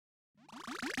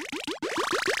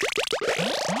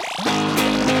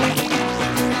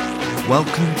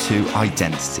Welcome to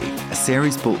Identity, a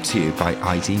series brought to you by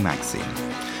ID Magazine.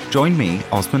 Join me,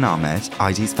 Osman Ahmed,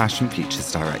 ID's Fashion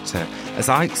Features Director, as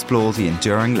I explore the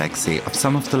enduring legacy of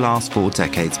some of the last 4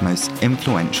 decades' most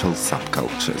influential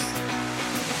subcultures.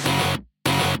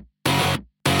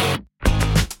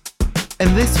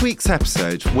 In this week's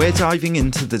episode, we're diving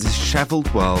into the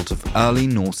dishevelled world of early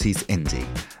noughties indie,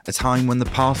 a time when the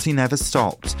party never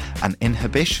stopped and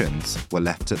inhibitions were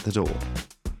left at the door.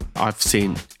 I've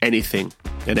seen anything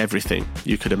and everything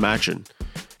you could imagine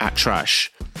at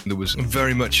Trash. There was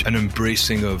very much an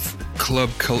embracing of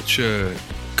club culture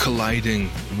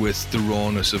colliding with the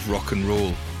rawness of rock and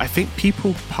roll. I think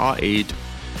people partied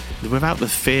without the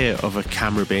fear of a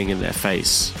camera being in their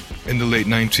face. In the late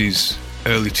 90s,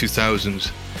 early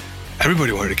 2000s,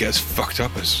 everybody wanted to get as fucked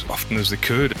up as often as they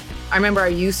could. I remember I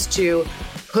used to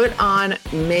put on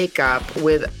makeup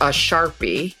with a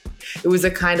Sharpie. It was a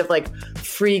kind of like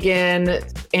freegan,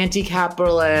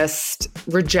 anti-capitalist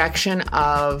rejection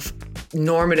of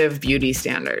normative beauty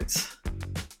standards.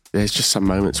 There's just some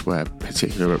moments where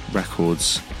particular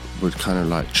records would kind of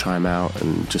like chime out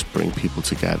and just bring people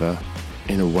together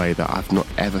in a way that I've not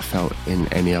ever felt in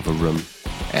any other room,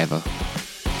 ever.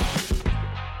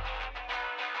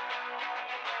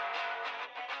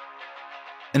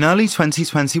 In early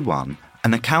 2021,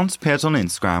 an account appeared on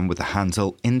Instagram with the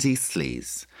handle Indie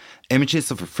Sleaze. Images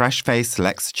of a fresh-faced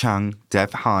Lexa Chung,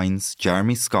 Dev Hynes,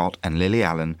 Jeremy Scott and Lily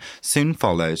Allen soon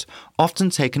followed, often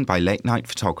taken by late-night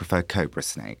photographer Cobra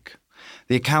Snake.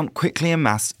 The account quickly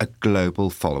amassed a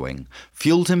global following,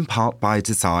 fueled in part by a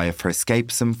desire for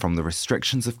escapism from the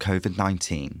restrictions of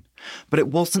COVID-19. But it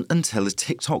wasn't until a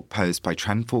TikTok post by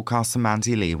trend forecaster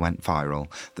Mandy Lee went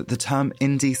viral that the term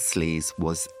Indie Sleaze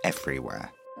was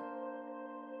everywhere.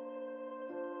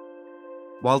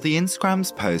 While the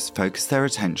Instagram's posts focused their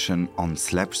attention on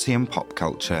celebrity and pop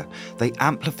culture, they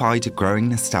amplified a growing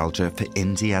nostalgia for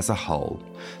indie as a whole.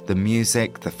 The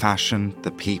music, the fashion,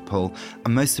 the people,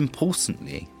 and most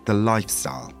importantly, the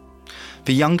lifestyle.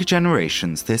 For younger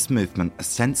generations, this movement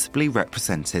ostensibly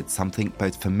represented something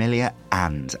both familiar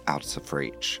and out of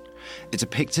reach. It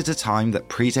depicted a time that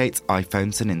predates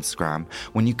iPhones and Instagram,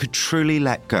 when you could truly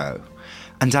let go.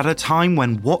 And at a time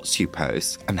when what you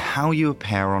post and how you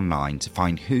appear online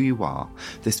define who you are,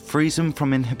 this freedom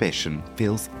from inhibition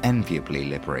feels enviably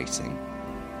liberating.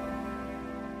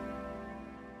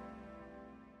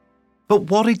 But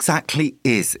what exactly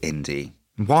is indie?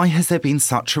 Why has there been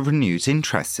such a renewed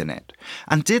interest in it?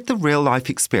 And did the real-life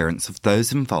experience of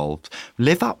those involved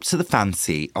live up to the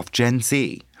fancy of Gen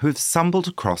Z, who have stumbled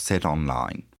across it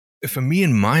online? For me,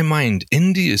 in my mind,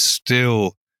 indie is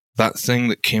still that thing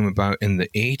that came about in the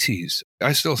 80s.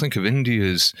 I still think of indie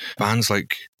as bands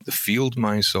like the Field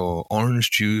Mice or Orange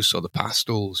Juice or the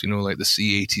Pastels, like the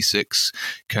C86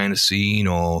 kind of scene,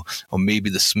 or maybe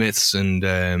the Smiths and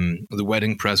the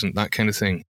Wedding Present, that kind of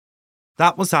thing.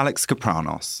 That was Alex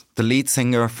Kapranos, the lead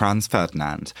singer of Franz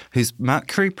Ferdinand, whose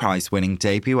Mercury Prize-winning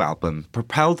debut album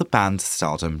propelled the band to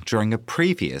stardom during a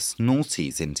previous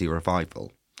noughties indie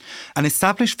revival. An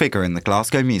established figure in the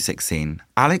Glasgow music scene,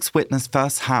 Alex witnessed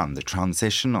firsthand the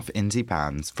transition of indie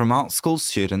bands from art school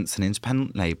students and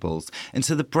independent labels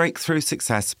into the breakthrough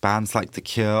success of bands like The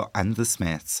Cure and The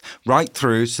Smiths, right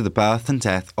through to the birth and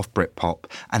death of Britpop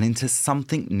and into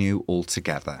something new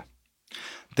altogether.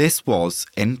 This was,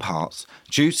 in part,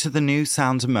 due to the new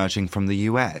sound emerging from the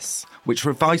US, which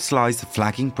revitalised the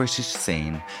flagging British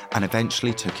scene and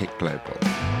eventually took it global.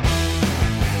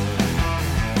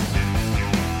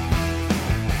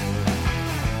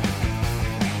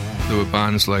 There were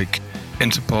bands like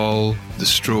Interpol, The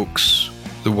Strokes,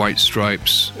 The White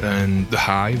Stripes and The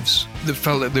Hives that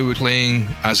felt like they were playing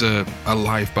as a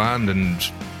live band and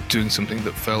doing something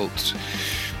that felt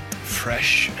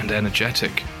fresh and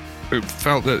energetic. It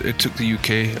felt that it took the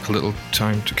UK a little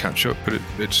time to catch up, but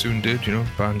it soon did,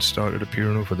 Bands started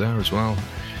appearing over there as well.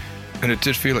 And it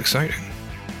did feel exciting.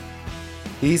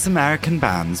 These American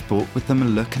bands brought with them a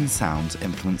look and sound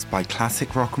influenced by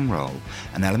classic rock and roll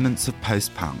and elements of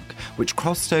post-punk, which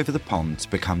crossed over the pond to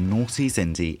become noughties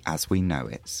indie as we know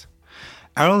it.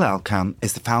 Errol Elkan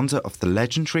is the founder of the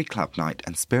legendary club night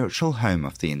and spiritual home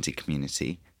of the indie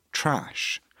community,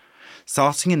 Trash.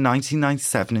 Starting in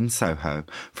 1997 in Soho,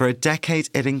 for a decade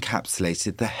it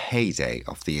encapsulated the heyday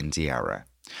of the indie era.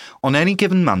 On any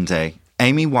given Monday,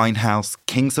 Amy Winehouse,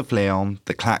 Kings of Leon,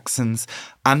 The Klaxons,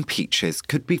 and Peaches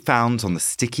could be found on the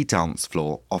sticky dance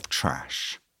floor of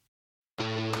Trash.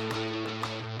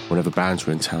 Whenever bands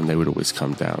were in town, they would always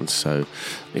come down. So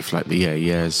if like the Yeah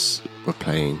Yeahs were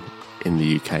playing in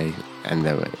the UK and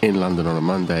they were in London on a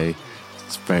Monday,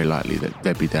 it's very likely that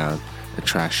they'd be down at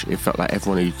Trash, it felt like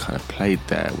everyone who kind of played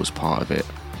there was part of it,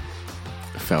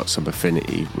 felt some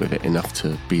affinity with it enough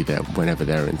to be there whenever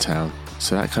they're in town.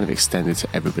 So that kind of extended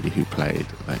to everybody who played,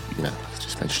 like, you know, I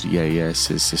just mentioned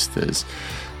Sis Sisters,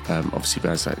 obviously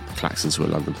bands like the Claxons who were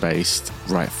London-based,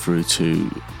 right through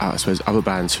to, I suppose, other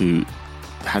bands who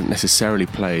hadn't necessarily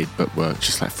played but were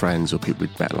just like friends or people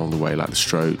we'd met along the way, like the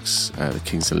Strokes, the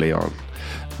Kings of Leon.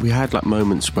 We had like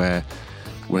moments where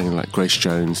like Grace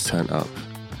Jones turned up,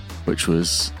 which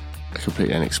was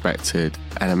completely unexpected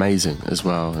and amazing as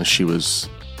well. And she was,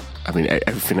 I mean,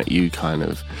 everything that you kind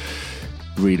of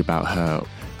read about her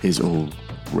is all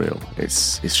real.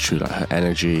 It's true. Like her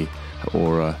energy, her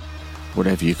aura,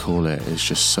 whatever you call it, is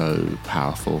just so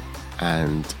powerful.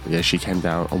 And yeah, she came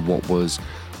down on what was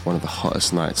one of the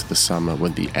hottest nights of the summer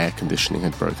when the air conditioning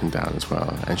had broken down as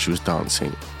well, and she was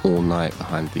dancing all night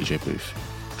behind the DJ booth.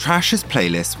 Trash's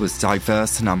playlist was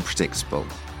diverse and unpredictable,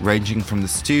 ranging from the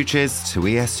Stooges to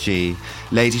ESG,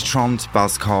 Ladytron to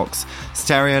Buzzcocks,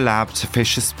 Stereolab to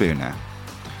Fisher Spooner.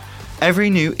 Every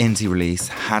new indie release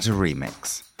had a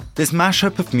remix. This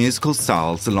mashup of musical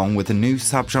styles, along with a new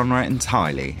subgenre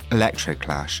entirely,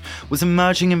 electroclash, was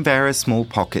emerging in various small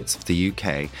pockets of the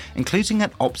UK, including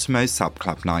at Optimo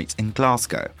Subclub Night in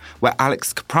Glasgow, where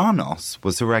Alex Kapranos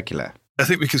was a regular. I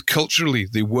think because culturally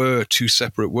they were two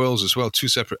separate worlds as well, two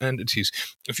separate entities.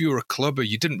 If you were a clubber,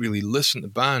 you didn't really listen to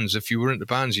bands. If you were into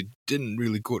bands, you didn't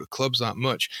really go to clubs that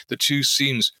much. The two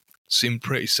scenes seemed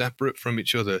pretty separate from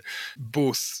each other,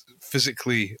 both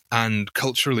physically and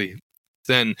culturally.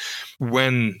 Then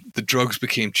when the drugs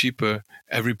became cheaper,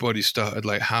 everybody started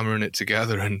like hammering it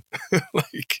together and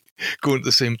like going to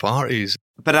the same parties.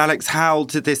 But Alex, how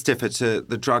did this differ to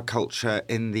the drug culture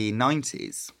in the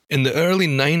 90s? In the early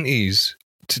 90s,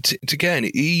 to get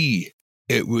an E,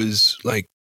 it was like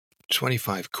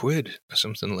 25 quid or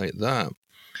something like that.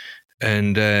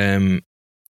 And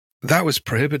that was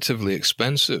prohibitively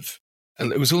expensive.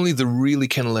 And it was only the really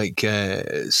kind of like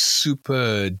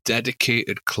super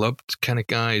dedicated club kind of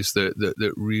guys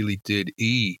that really did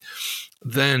E.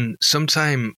 Then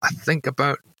sometime, I think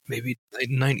about maybe like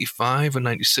 95 or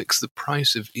 96, the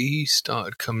price of E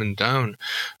started coming down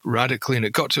radically. And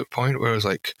it got to a point where it was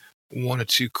like 1 or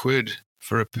 2 quid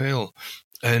for a pill.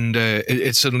 And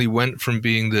it suddenly went from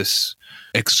being this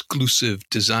exclusive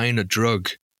designer drug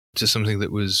to something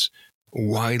that was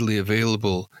widely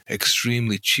available,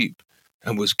 extremely cheap,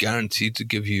 and was guaranteed to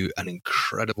give you an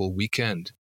incredible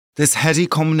weekend. This heady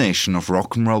combination of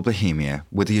rock and roll bohemia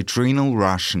with the adrenal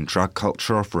rush and drug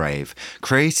culture of rave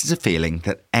created a feeling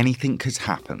that anything could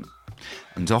happen.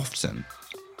 And often,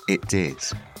 it did.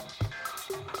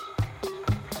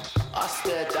 I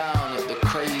stare down at the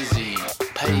crazy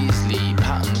paisley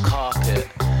pattern carpet.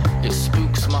 It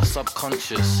spooks my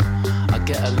subconscious. I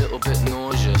get a little bit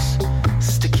nauseous.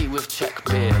 Sticky with Czech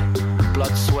beer,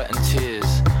 blood, sweat and tears.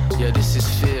 Yeah, this is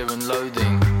fear and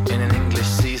loathing in an English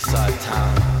seaside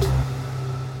town.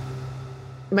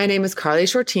 My name is Carly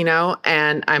Shortino,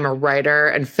 and I'm a writer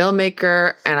and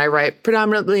filmmaker, and I write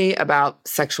predominantly about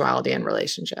sexuality and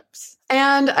relationships.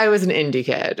 And I was an indie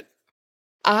kid.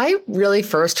 I really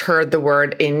first heard the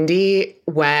word indie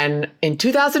in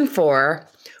 2004,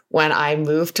 when I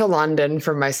moved to London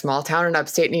from my small town in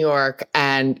upstate New York.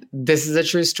 And this is a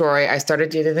true story. I started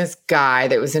dating this guy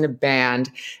that was in a band,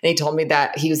 and he told me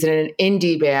that he was in an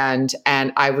indie band.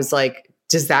 And I was like,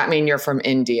 does that mean you're from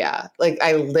India? Like,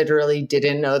 I literally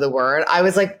didn't know the word. I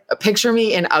was like, picture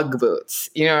me in Ugg boots.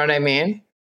 You know what I mean?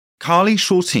 Carly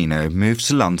Shortino moved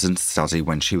to London to study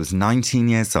when she was 19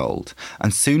 years old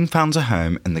and soon found a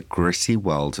home in the gritty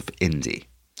world of indie.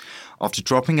 After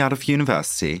dropping out of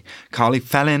university, Carly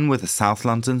fell in with the South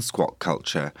London squat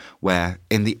culture where,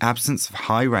 in the absence of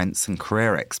high rents and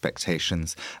career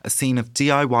expectations, a scene of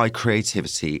DIY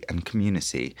creativity and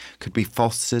community could be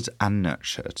fostered and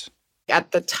nurtured.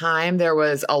 At the time, there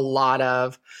was a lot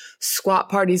of squat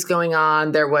parties going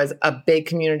on. There was a big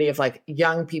community of like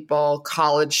young people,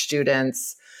 college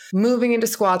students, moving into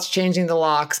squats, changing the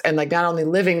locks, and like not only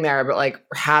living there, but like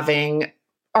having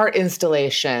art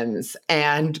installations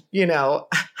and, you know,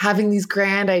 having these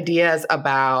grand ideas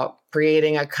about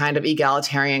creating a kind of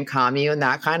egalitarian commune,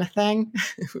 that kind of thing.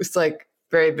 It was like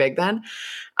very big then.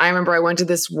 I remember I went to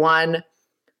this one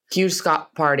huge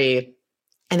squat party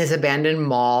in this abandoned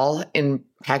mall in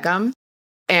Peckham.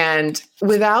 And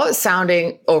without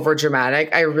sounding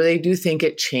overdramatic, I really do think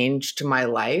it changed my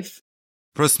life.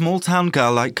 For a small-town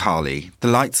girl like Carly, the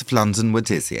lights of London were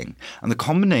dizzying, and the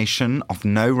combination of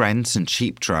no rent and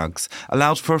cheap drugs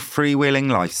allowed for a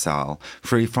freewheeling lifestyle,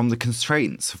 free from the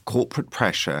constraints of corporate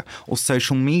pressure or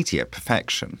social media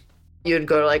perfection. You'd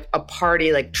go to like a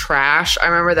party like Trash. I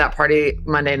remember that party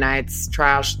Monday nights,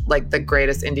 Trash, like the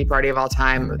greatest indie party of all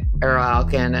time. Errol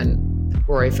Alkin and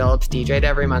Rory Phillips DJ'd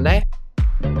every Monday.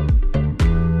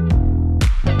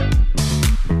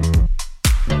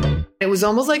 It was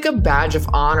almost like a badge of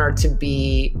honor to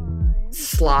be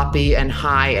sloppy and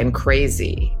high and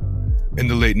crazy. In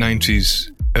the late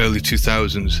 90s, early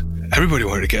 2000s, everybody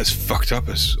wanted to get as fucked up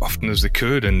as often as they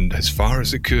could and as far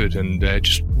as they could and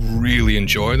just really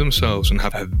enjoy themselves and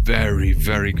have a very,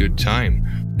 very good time.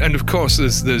 And of course,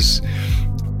 there's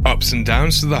ups and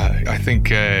downs to that. I think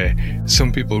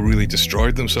some people really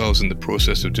destroyed themselves in the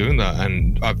process of doing that.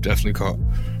 And I've definitely got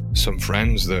some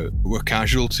friends that were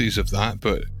casualties of that,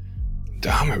 but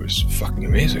damn, it was fucking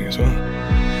amazing as well.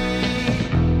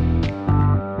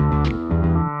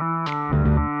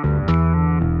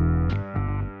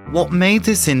 What made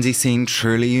this indie scene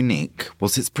truly unique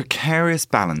was its precarious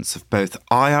balance of both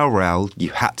IRL, you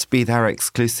had to be there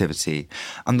exclusivity,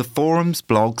 and the forums,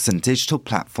 blogs and digital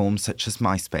platforms such as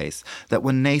MySpace that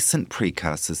were nascent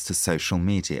precursors to social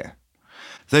media.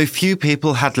 Though few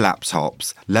people had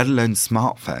laptops, let alone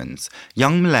smartphones,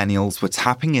 young millennials were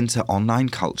tapping into online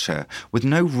culture with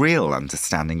no real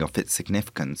understanding of its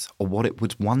significance or what it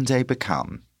would one day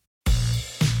become.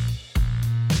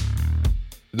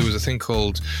 There was a thing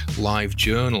called Live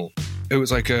Journal. It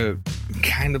was like a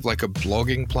kind of like a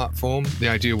blogging platform. The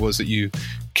idea was that you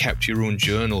kept your own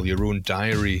journal, your own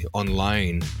diary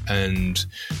online, and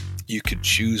you could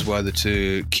choose whether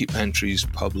to keep entries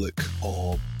public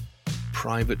or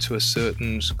private to a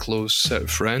certain close set of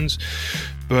friends.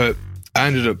 But I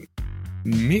ended up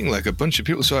meeting like a bunch of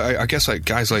people. So I guess like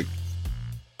guys like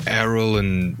Errol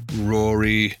and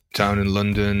Rory down in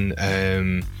London,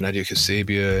 Nadia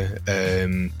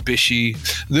Kasabian, Bishy.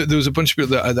 There was a bunch of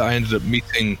people that I ended up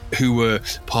meeting who were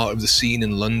part of the scene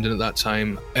in London at that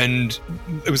time. And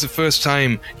it was the first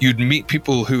time you'd meet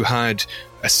people who had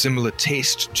a similar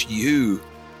taste to you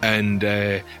and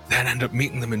then end up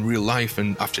meeting them in real life.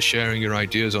 And after sharing your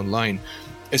ideas online,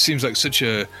 it seems like such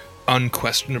a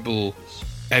unquestionable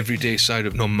everyday side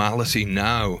of normality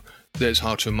now that it's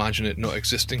hard to imagine it not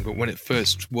existing, but when it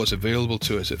first was available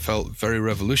to us, it felt very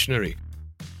revolutionary.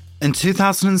 In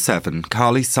 2007,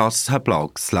 Carly started her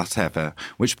blog, Slut Ever,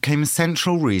 which became a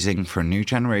central reading for a new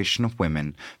generation of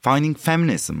women finding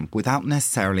feminism without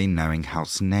necessarily knowing how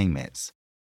to name it.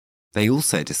 They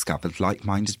also discovered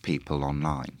like-minded people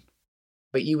online.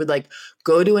 But you would like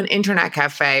go to an internet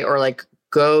cafe or like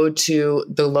go to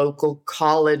the local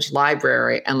college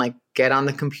library and like get on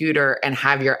the computer and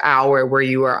have your hour where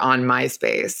you are on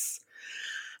MySpace.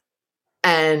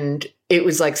 And it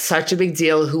was like such a big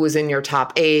deal who was in your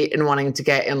top 8 and wanting to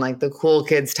get in like the cool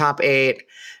kids top 8.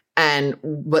 And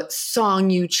what song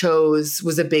you chose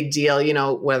was a big deal, you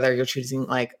know, whether you're choosing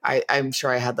like, I'm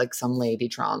sure I had like some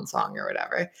Ladytron song or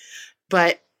whatever.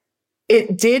 But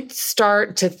it did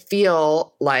start to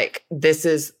feel like this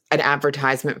is an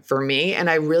advertisement for me. And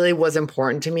I really was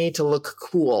important to me to look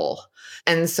cool.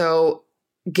 And so,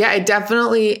 yeah, it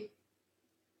definitely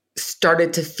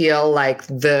started to feel like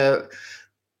the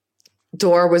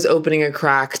door was opening a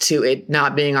crack to it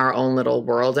not being our own little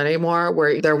world anymore,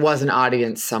 where there was an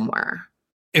audience somewhere.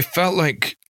 It felt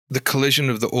like the collision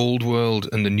of the old world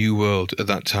and the new world at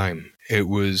that time. It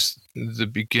was the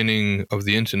beginning of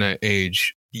the internet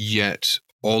age, yet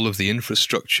all of the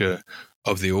infrastructure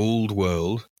of the old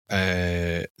world,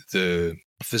 the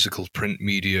physical print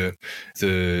media,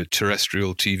 the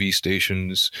terrestrial TV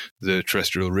stations, the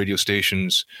terrestrial radio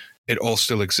stations, it all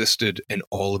still existed in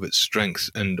all of its strength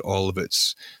and all of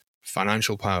its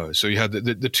financial power. So you had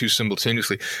the two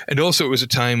simultaneously. And also it was a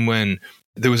time when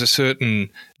there was a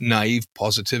certain naive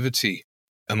positivity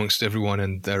amongst everyone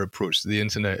in their approach to the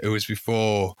internet. It was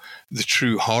before the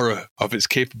true horror of its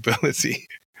capability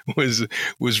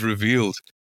was revealed.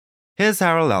 Here's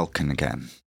Errol Alkin again.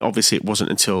 Obviously, it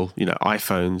wasn't until,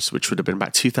 iPhones, which would have been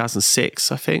about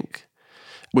 2006, I think,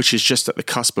 which is just at the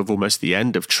cusp of almost the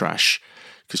end of Trash,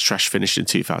 because Trash finished in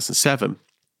 2007.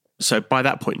 So by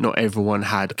that point, not everyone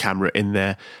had a camera in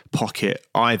their pocket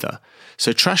either.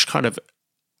 So Trash kind of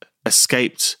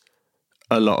escaped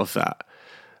a lot of that.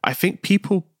 I think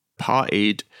people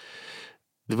partied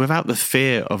without the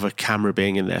fear of a camera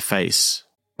being in their face.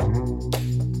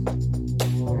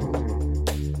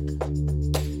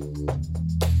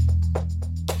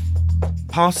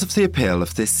 Part of the appeal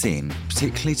of this scene,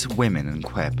 particularly to women and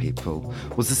queer people,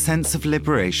 was a sense of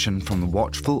liberation from the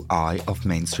watchful eye of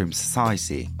mainstream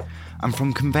society and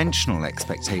from conventional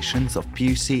expectations of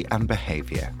beauty and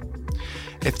behaviour.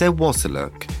 If there was a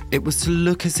look, it was to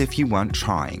look as if you weren't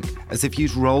trying, as if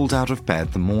you'd rolled out of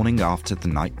bed the morning after the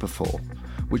night before,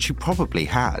 which you probably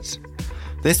had,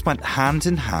 This went hand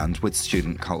in hand with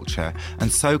student culture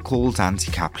and so-called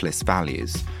anti-capitalist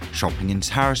values, shopping in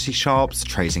charity shops,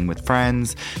 trading with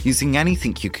friends, using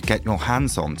anything you could get your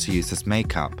hands on to use as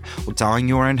makeup, or dyeing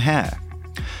your own hair.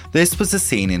 This was a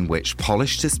scene in which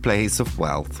polished displays of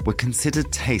wealth were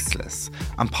considered tasteless,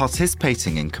 and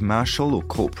participating in commercial or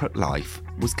corporate life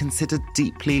was considered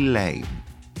deeply lame.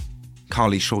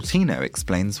 Carly Shortino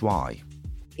explains why.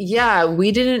 Yeah,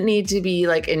 we didn't need to be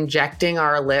like injecting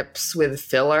our lips with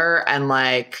filler and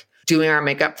like doing our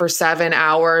makeup for 7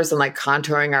 hours and like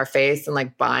contouring our face and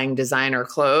like buying designer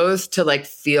clothes to like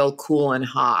feel cool and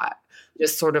hot.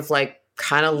 Just sort of like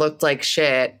kind of looked like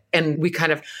shit. And we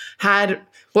kind of had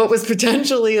what was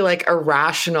potentially like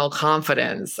irrational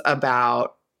confidence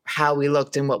about how we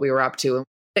looked and what we were up to.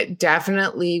 It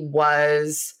definitely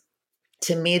was,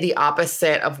 to me, the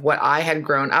opposite of what I had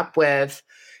grown up with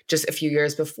just a few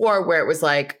years before, where it was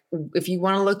like, if you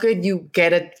want to look good, you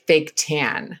get a fake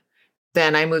tan.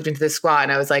 Then I moved into the squat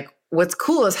and I was like, what's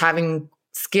cool is having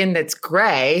skin that's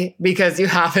gray because you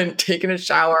haven't taken a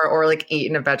shower or like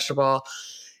eaten a vegetable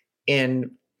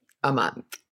in a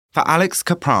month. For Alex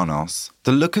Kapranos,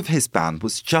 the look of his band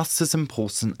was just as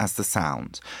important as the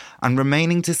sound and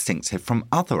remaining distinctive from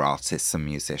other artists and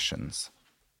musicians.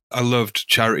 I loved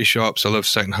charity shops. I loved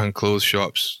secondhand clothes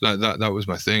shops. That was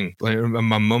my thing. Like,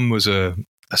 my mum was a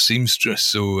seamstress,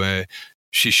 so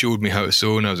she showed me how to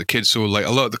sew when I was a kid. So like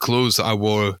a lot of the clothes that I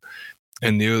wore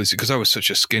in the early, because I was such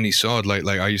a skinny sod, like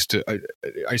I used to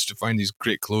find these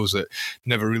great clothes that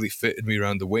never really fitted me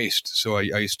around the waist. So I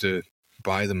used to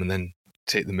buy them and then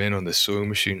take them in on the sewing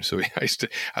machine. So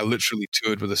I literally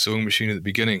toured with a sewing machine at the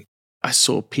beginning. I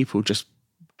saw people just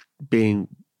being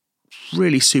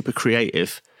really super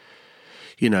creative,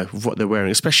 you know, of what they're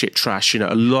wearing, especially at Trash, you know,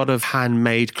 a lot of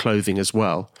handmade clothing as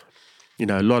well. You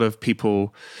know, a lot of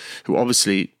people who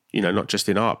obviously, you know, not just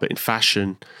in art, but in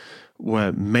fashion,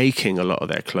 were making a lot of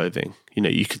their clothing. You know,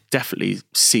 you could definitely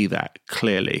see that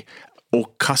clearly, or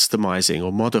customizing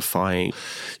or modifying.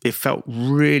 It felt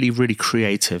really, really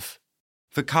creative.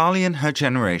 For Carly and her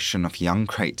generation of young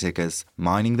crate diggers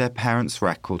mining their parents'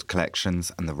 record collections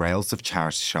and the rails of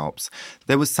charity shops,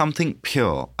 there was something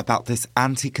pure about this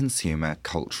anti-consumer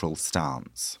cultural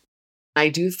stance. I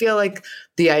do feel like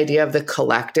the idea of the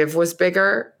collective was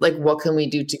bigger. Like, what can we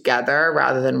do together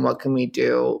rather than what can we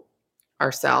do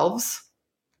ourselves?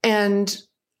 And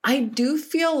I do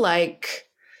feel like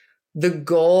the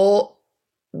goal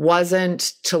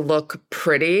wasn't to look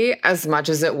pretty as much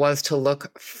as it was to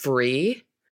look free.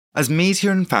 As media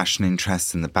and fashion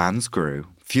interest in the bands grew,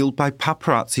 fueled by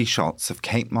paparazzi shots of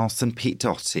Kate Moss and Pete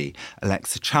Doherty,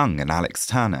 Alexa Chung and Alex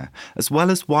Turner, as well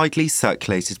as widely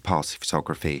circulated party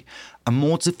photography, a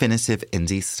more definitive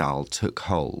indie style took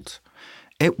hold.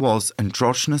 It was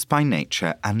androgynous by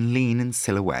nature and lean in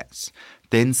silhouette.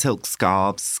 Thin silk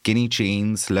scarves, skinny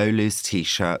jeans, low-loose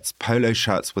t-shirts, polo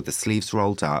shirts with the sleeves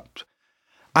rolled up.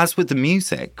 As with the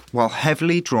music, while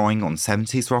heavily drawing on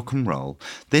 70s rock and roll,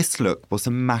 this look was a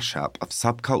mashup of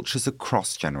subcultures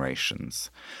across generations.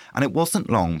 And it wasn't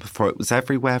long before it was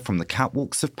everywhere from the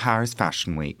catwalks of Paris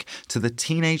Fashion Week to the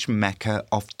teenage mecca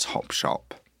of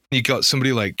Topshop. You got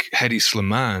somebody like Hedy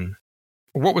Slimane.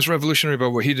 What was revolutionary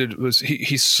about what he did was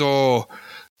he saw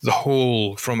the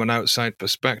whole from an outside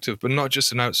perspective, but not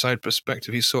just an outside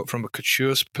perspective. He saw it from a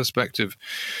couture perspective.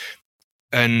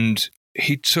 And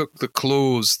he took the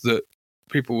clothes that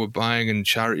people were buying in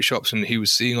charity shops and he was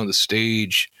seeing on the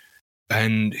stage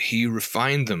and he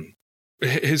refined them.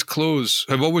 His clothes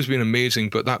have always been amazing,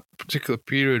 but that particular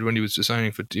period when he was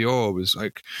designing for Dior was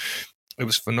like, it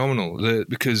was phenomenal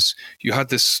because you had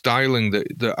this styling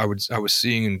that I was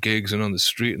seeing in gigs and on the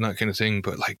street and that kind of thing,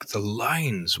 but like the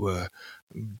lines were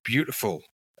beautiful.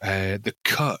 The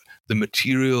cut, the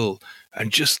material,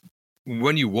 and just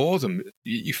when you wore them,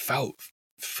 you felt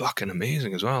fucking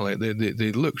amazing as well. Like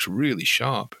they looked really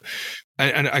sharp,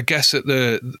 and I guess at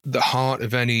the heart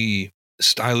of any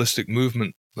stylistic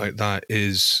movement like that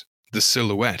is the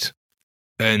silhouette,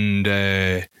 and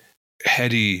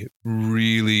Hedy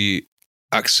really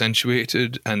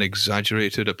accentuated and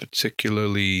exaggerated a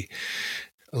particularly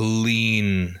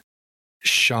lean,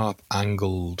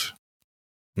 sharp-angled,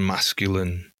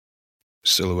 masculine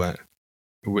silhouette,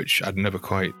 which I'd never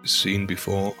quite seen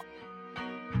before.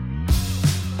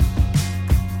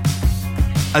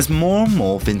 As more and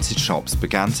more vintage shops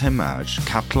began to emerge,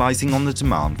 capitalising on the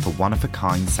demand for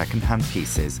one-of-a-kind second-hand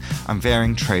pieces and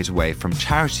veering trade away from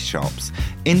charity shops,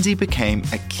 indie became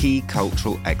a key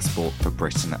cultural export for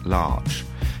Britain at large.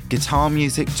 Guitar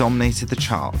music dominated the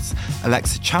charts,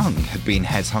 Alexa Chung had been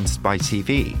headhunted by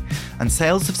TV, and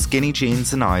sales of skinny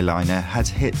jeans and eyeliner had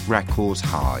hit record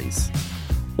highs.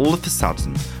 all of a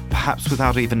sudden, perhaps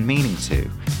without even meaning to,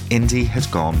 indie had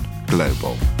gone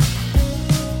global.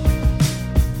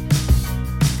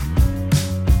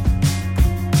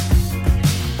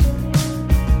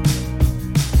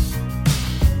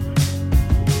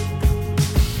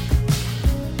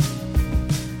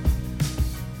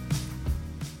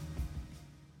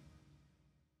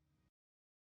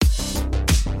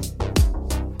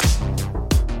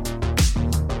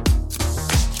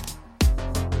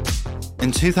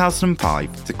 In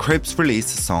 2005, the Cribs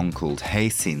released a song called Hey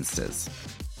Scenesters.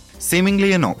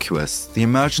 Seemingly innocuous, the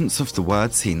emergence of the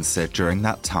word scenester during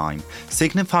that time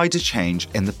signified a change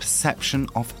in the perception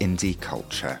of indie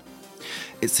culture.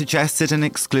 It suggested an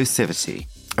exclusivity,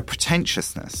 a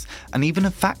pretentiousness, and even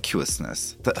a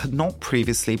vacuousness that had not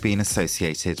previously been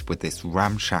associated with this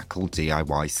ramshackle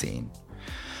DIY scene.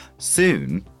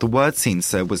 Soon, the word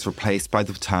scenester was replaced by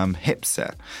the term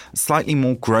hipster, a slightly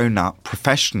more grown-up,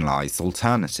 professionalised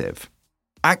alternative.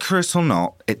 Accurate or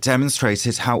not, it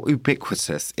demonstrated how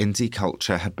ubiquitous indie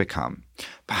culture had become,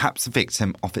 perhaps a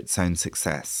victim of its own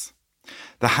success.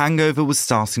 The hangover was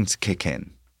starting to kick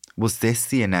in. Was this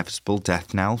the inevitable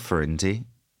death knell for indie?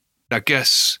 I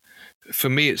guess, for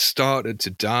me, it started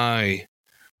to die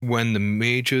when the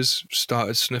majors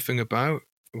started sniffing about,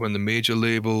 when the major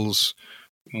labels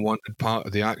wanted part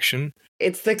of the action.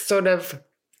 It's the sort of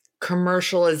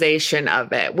commercialization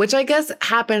of it, which I guess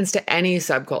happens to any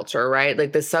subculture, right?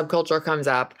 Like the subculture comes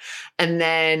up and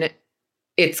then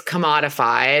it's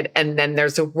commodified. And then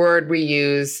there's a word we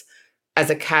use as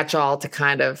a catch-all to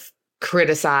kind of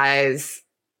criticize,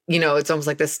 it's almost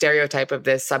like the stereotype of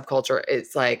this subculture.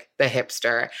 It's like the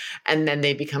hipster. And then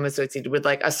they become associated with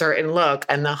like a certain look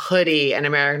and the hoodie and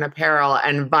American Apparel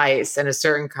and Vice and a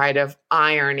certain kind of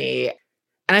irony.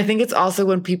 And I think it's also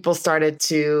when people started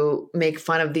to make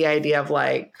fun of the idea of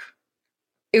like,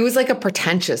 it was like a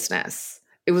pretentiousness.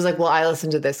 It was like, well, I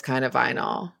listen to this kind of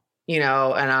vinyl,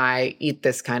 and I eat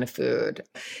this kind of food.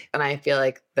 And I feel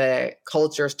like the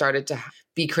culture started to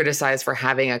be criticized for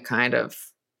having a kind of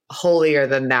holier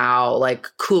than thou, like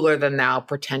cooler than thou,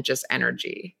 pretentious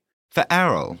energy. For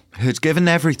Errol, who'd given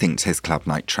everything to his club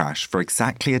night trash for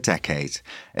exactly a decade,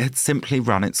 it had simply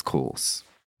run its course.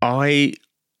 I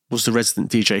was the resident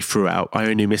DJ throughout. I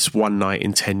only missed one night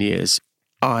in 10 years.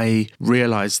 I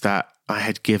realised that I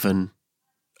had given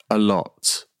a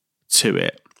lot to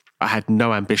it. I had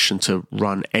no ambition to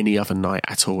run any other night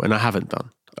at all, and I haven't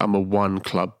done. I'm a one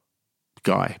club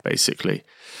guy, basically.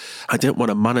 I didn't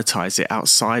want to monetize it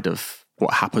outside of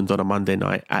what happened on a Monday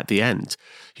night at the end.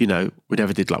 We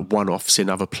never did like one-offs in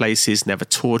other places, never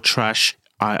toured trash.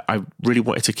 I really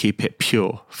wanted to keep it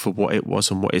pure for what it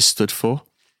was and what it stood for.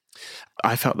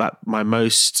 I felt that my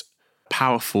most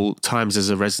powerful times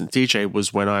as a resident DJ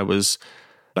was when I was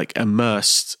like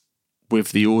immersed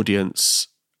with the audience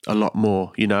a lot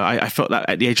more. I felt that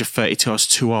at the age of 32, I was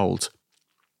too old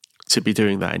to be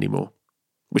doing that anymore,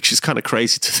 which is kind of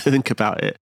crazy to think about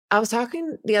it. I was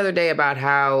talking the other day about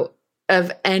how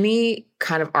of any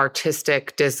kind of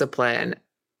artistic discipline,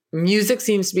 music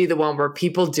seems to be the one where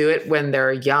people do it when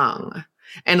they're young.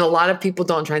 And a lot of people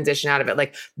don't transition out of it.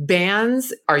 Like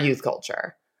bands are youth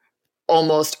culture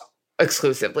almost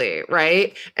exclusively,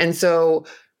 right? And so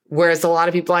whereas a lot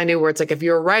of people I knew where it's like, if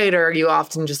you're a writer, you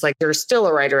often just like, you're still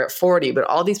a writer at 40. But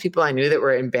all these people I knew that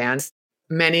were in bands,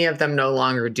 many of them no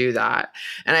longer do that.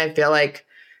 And I feel like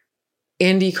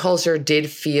indie culture did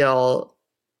feel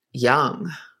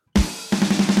young.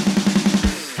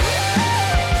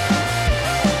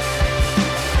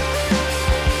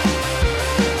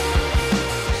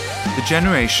 The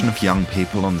generation of young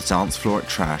people on the dance floor at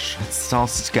Trash had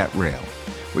started to get real,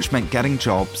 which meant getting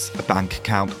jobs, a bank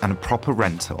account, and a proper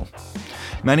rental.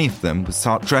 Many of them would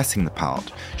start dressing the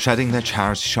part, shedding their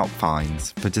charity shop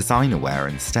fines for designer wear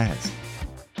instead.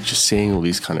 Just seeing all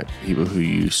these kind of people who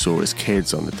you saw as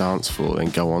kids on the dance floor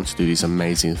and go on to do these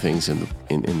amazing things in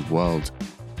the world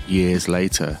years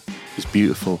later is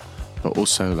beautiful, but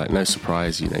also like no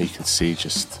surprise, you can see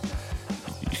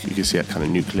you can see that kind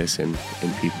of nucleus in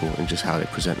people and just how they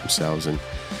present themselves and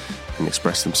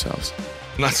express themselves.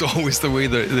 And that's always the way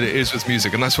that it is with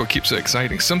music, and that's what keeps it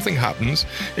exciting. Something happens,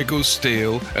 it goes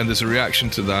stale, and there's a reaction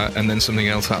to that, and then something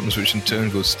else happens, which in turn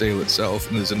goes stale itself,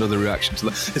 and there's another reaction to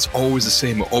that. It's always the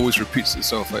same, it always repeats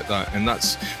itself like that, and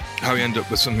that's how you end up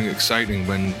with something exciting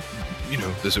when,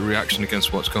 there's a reaction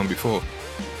against what's gone before.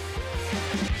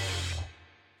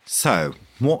 So,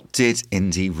 what did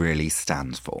indie really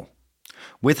stand for?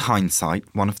 With hindsight,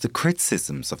 one of the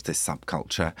criticisms of this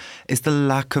subculture is the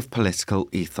lack of political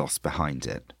ethos behind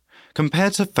it.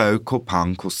 Compared to folk or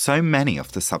punk or so many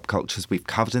of the subcultures we've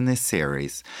covered in this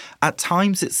series, at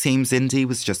times it seems indie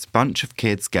was just a bunch of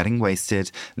kids getting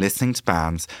wasted, listening to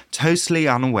bands, totally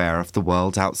unaware of the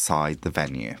world outside the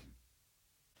venue.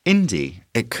 Indie,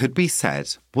 it could be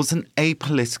said, was an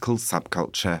apolitical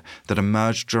subculture that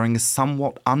emerged during a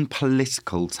somewhat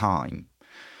unpolitical time.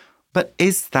 But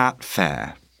is that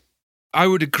fair? I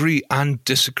would agree and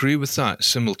disagree with that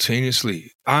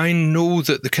simultaneously. I know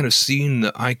that the kind of scene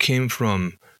that I came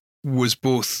from was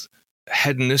both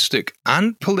hedonistic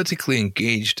and politically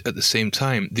engaged at the same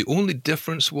time. The only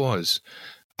difference was,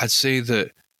 I'd say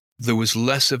that there was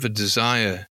less of a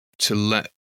desire to let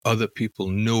other people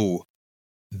know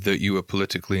that you were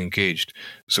politically engaged.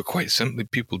 So quite simply,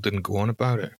 people didn't go on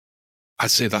about it.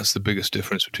 I'd say that's the biggest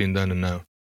difference between then and now.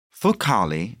 For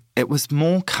Carly, it was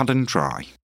more cut and dry.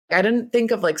 I didn't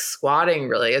think of like squatting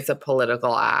really as a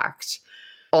political act.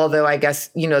 Although I guess,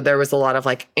 there was a lot of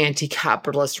like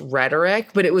anti-capitalist rhetoric,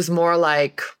 but it was more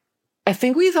like, I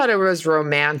think we thought it was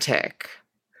romantic.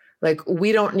 Like,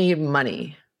 we don't need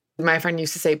money. My friend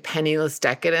used to say penniless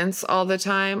decadence all the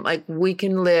time. Like, we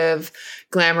can live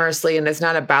glamorously and it's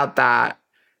not about that.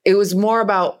 It was more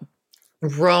about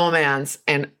romance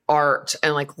and art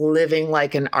and like living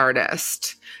like an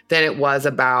artist than it was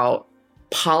about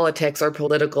politics or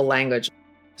political language.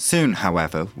 Soon,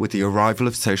 however, with the arrival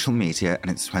of social media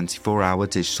and its 24-hour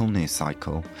digital news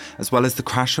cycle, as well as the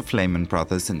crash of Lehman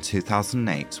Brothers in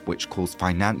 2008, which caused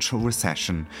financial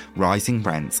recession, rising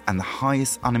rents, and the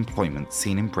highest unemployment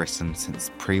seen in Britain since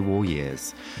pre-war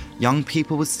years, young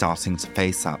people were starting to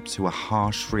face up to a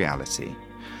harsh reality.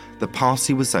 The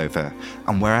party was over,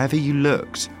 and wherever you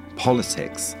looked,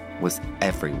 politics was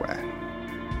everywhere.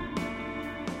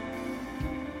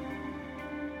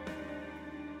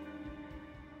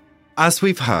 As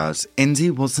we've heard,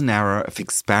 indie was an era of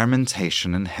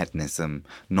experimentation and hedonism,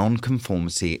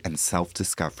 non-conformity and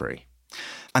self-discovery.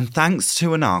 And thanks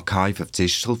to an archive of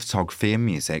digital photography and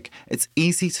music, it's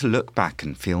easy to look back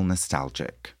and feel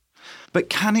nostalgic. But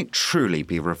can it truly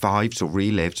be revived or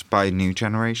relived by a new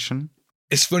generation?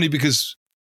 It's funny because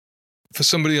for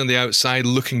somebody on the outside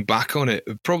looking back on it,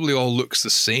 it probably all looks the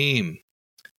same.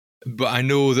 But I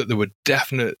know that there were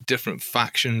definite different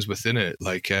factions within it.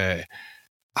 Like,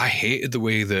 I hated the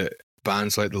way that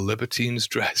bands like the Libertines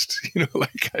dressed.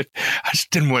 I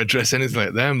just didn't want to dress anything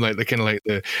like them. Like the kind of like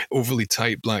the overly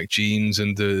tight black jeans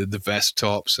and the vest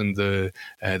tops and the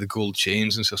gold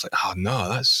chains and stuff. It's like, oh no,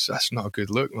 that's not a good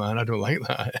look, man. I don't like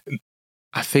that.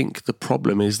 I think the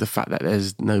problem is the fact that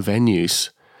there's no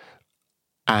venues.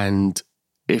 And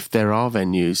if there are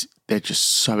venues, they're just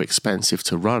so expensive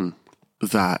to run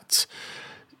that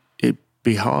it'd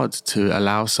be hard to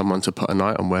allow someone to put a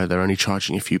night on where they're only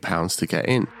charging a few pounds to get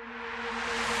in.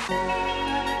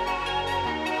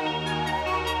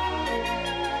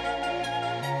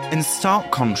 In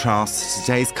stark contrast to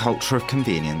today's culture of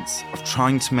convenience, of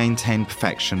trying to maintain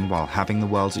perfection while having the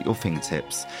world at your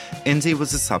fingertips, indie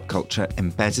was a subculture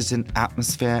embedded in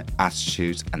atmosphere,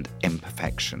 attitude, and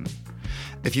imperfection.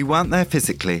 If you weren't there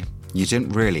physically, you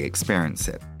didn't really experience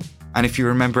it. And if you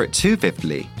remember it too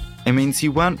vividly, it means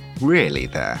you weren't really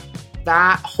there.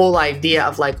 That whole idea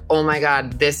of like, oh my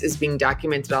God, this is being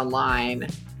documented online.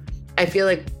 I feel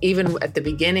like even at the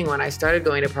beginning when I started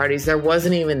going to parties, there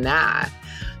wasn't even that.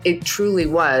 It truly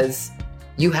was,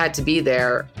 you had to be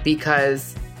there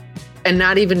because, and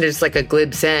not even just like a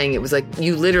glib saying, it was like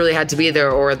you literally had to be there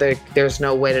or there's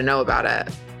no way to know about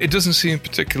it. It doesn't seem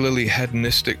particularly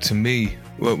hedonistic to me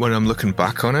when I'm looking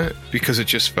back on it, because it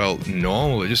just felt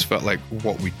normal. It just felt like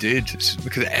what we did,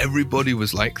 because everybody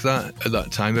was like that at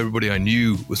that time. Everybody I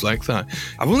knew was like that.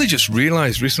 I've only just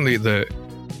realized recently that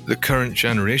the current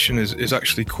generation is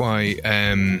actually quite,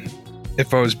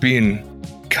 if I was being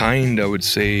kind, I would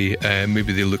say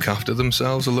maybe they look after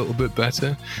themselves a little bit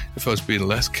better. If I was being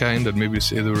less kind, I'd maybe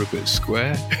say they were a bit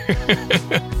square.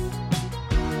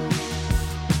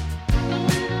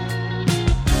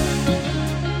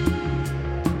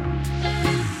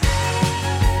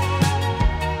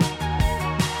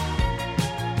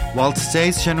 While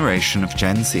today's generation of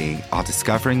Gen Z are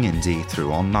discovering indie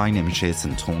through online images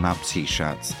and torn-up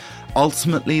t-shirts,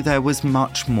 ultimately there was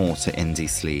much more to indie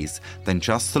sleaze than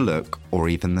just the look or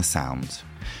even the sound.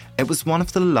 It was one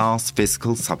of the last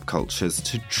physical subcultures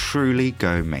to truly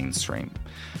go mainstream.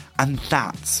 And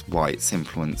that's why its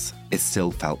influence is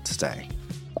still felt today.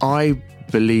 I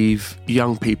believe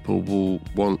young people will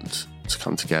want to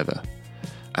come together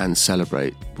and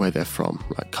celebrate where they're from,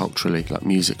 like culturally, like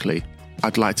musically.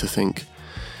 I'd like to think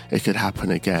it could happen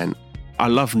again. I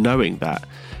love knowing that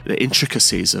the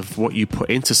intricacies of what you put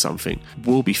into something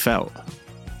will be felt.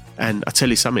 And I tell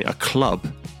you something, a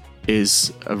club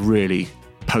is a really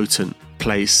potent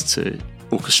place to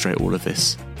orchestrate all of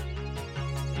this.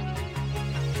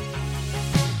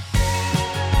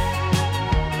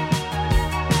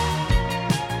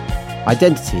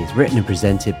 Identity is written and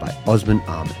presented by Osman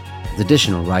Ahmed, with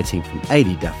additional writing from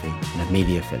Ailey Duffy and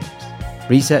Amelia Phillips.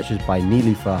 Research was by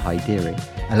Niloufar Haidiri,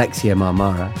 Alexia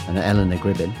Marmara and Eleanor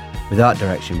Gribbin, with art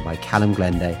direction by Callum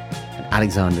Glenday and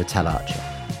Alexandra Tellarcher.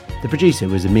 The producer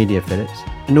was Amelia Phillips,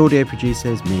 and audio producer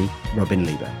is me, Robin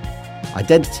Lebo.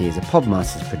 Identity is a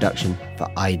Podmasters production for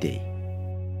ID.